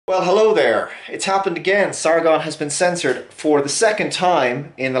Well, hello there. It's happened again. Sargon has been censored for the second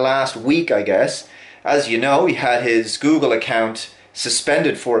time in the last week, I guess. As you know, he had his Google account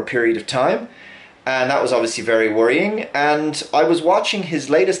suspended for a period of time, and that was obviously very worrying. And I was watching his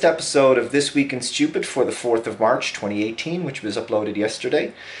latest episode of This Week in Stupid for the 4th of March 2018, which was uploaded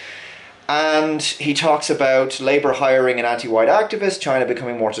yesterday. And he talks about Labour hiring an anti-white activist, China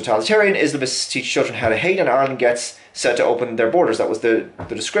becoming more totalitarian, Islamists teach children how to hate, and Ireland gets set to open their borders. That was the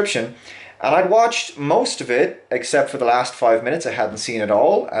description. And I'd watched most of it, except for the last 5 minutes. I hadn't seen it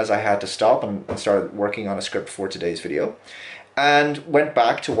all, as I had to stop and started working on a script for today's video. And went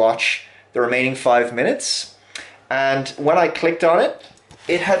back to watch the remaining 5 minutes. And when I clicked on it,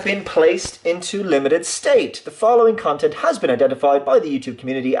 it had been placed into limited state. The following content has been identified by the YouTube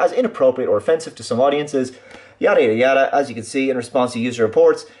community as inappropriate or offensive to some audiences. Yada yada yada. As you can see, in response to user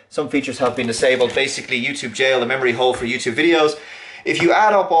reports, some features have been disabled. Basically, YouTube jailed the memory hole for YouTube videos. If you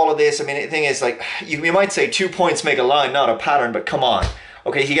add up all of this, I mean, the thing is, like, you might say 2 points make a line, not a pattern, but come on.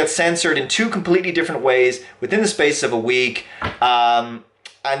 Okay, he gets censored in two completely different ways within the space of a week.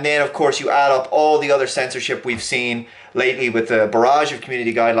 And then, of course, you add up all the other censorship we've seen lately with the barrage of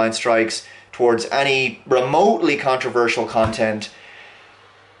community guideline strikes towards any remotely controversial content.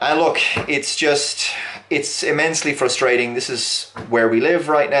 And look, it's immensely frustrating. This is where we live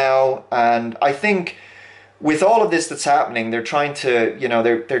right now. And I think with all of this that's happening, they're trying to,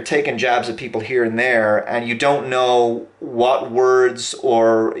 they're taking jabs at people here and there, and you don't know what words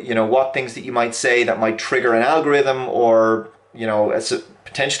or, what things that you might say that might trigger an algorithm or,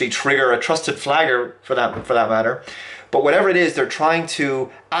 potentially trigger a trusted flagger for that matter. But whatever it is, they're trying to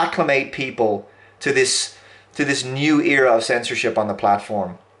acclimate people to this new era of censorship on the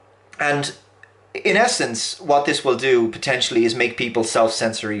platform. And in essence, what this will do potentially is make people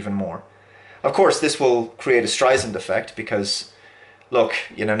self-censor even more. Of course, this will create a Streisand effect because, look,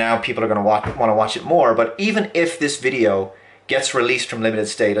 now people are going to want to watch it more. But even if this video gets released from limited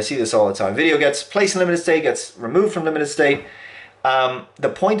state, I see this all the time. Video gets placed in limited state, gets removed from limited state.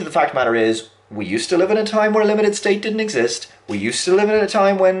 The point of the fact of the matter is, we used to live in a time where limited state didn't exist. We used to live in a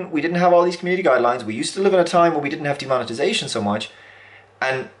time when we didn't have all these community guidelines. We used to live in a time where we didn't have demonetization so much.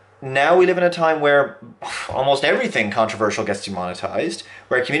 And now we live in a time where almost everything controversial gets demonetized,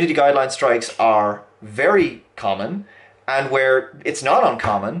 where community guideline strikes are very common, and where it's not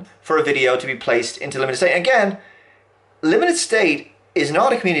uncommon for a video to be placed into limited state. Again, limited state is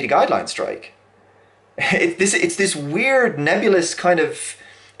not a community guideline strike. It's this weird nebulous kind of,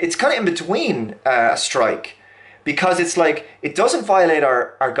 it's kind of in between a strike, because it's like, it doesn't violate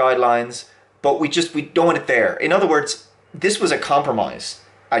our guidelines, but we don't want it there. In other words, this was a compromise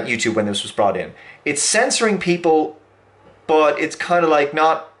at YouTube when this was brought in. It's censoring people, but it's kind of like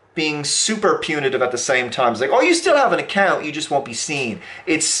not being super punitive at the same time. It's like, oh, you still have an account, you just won't be seen.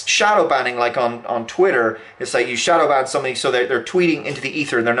 It's shadow banning, like on Twitter. It's like you shadow ban somebody so they're tweeting into the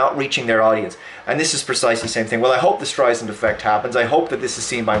ether and they're not reaching their audience. And this is precisely the same thing. Well, I hope the Streisand effect happens. I hope that this is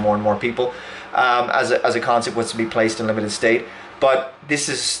seen by more and more people as a consequence to be placed in limited state. But this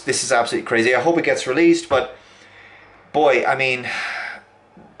is absolutely crazy. I hope it gets released, but boy, I mean,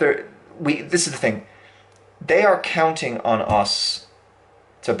 this is the thing. They are counting on us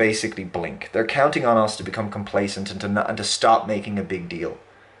to basically blink. They're counting on us to become complacent and to stop making a big deal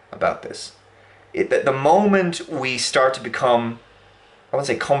about this. The moment we start to become, I won't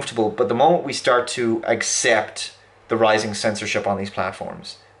say comfortable, but the moment we start to accept the rising censorship on these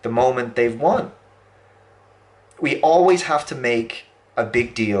platforms, the moment they've won. We always have to make a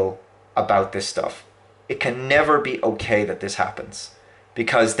big deal about this stuff. It can never be okay that this happens,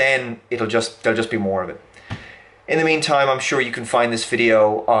 because then there'll just be more of it. In the meantime, I'm sure you can find this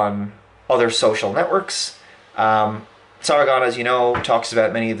video on other social networks. Sargon, as you know, talks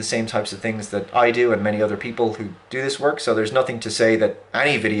about many of the same types of things that I do and many other people who do this work, so there's nothing to say that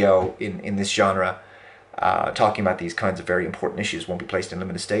any video in this genre talking about these kinds of very important issues won't be placed in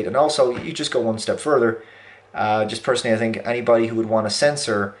limited state. And also, you just go one step further. Just personally, I think anybody who would want to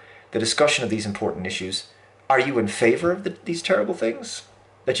censor the discussion of these important issues, are you in favor of these terrible things?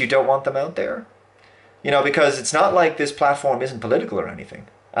 That you don't want them out there? Because it's not like this platform isn't political or anything.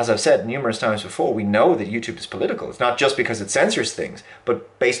 As I've said numerous times before, we know that YouTube is political. It's not just because it censors things,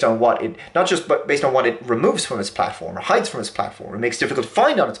 but based on what it, not just but based on what it removes from its platform or hides from its platform, it makes difficult to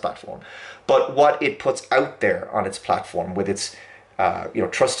find on its platform, but what it puts out there on its platform with its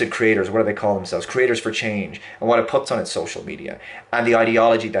trusted creators, what do they call themselves? Creators for change, and what it puts on its social media, and the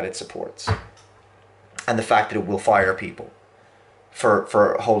ideology that it supports, and the fact that it will fire people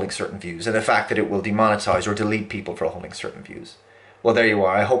for holding certain views, and the fact that it will demonetize or delete people for holding certain views. Well, there you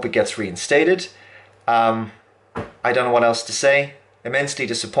are. I hope it gets reinstated. I don't know what else to say. immensely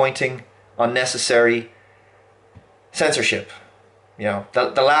disappointing, unnecessary censorship. You know,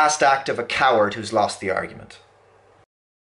 the last act of a coward who's lost the argument.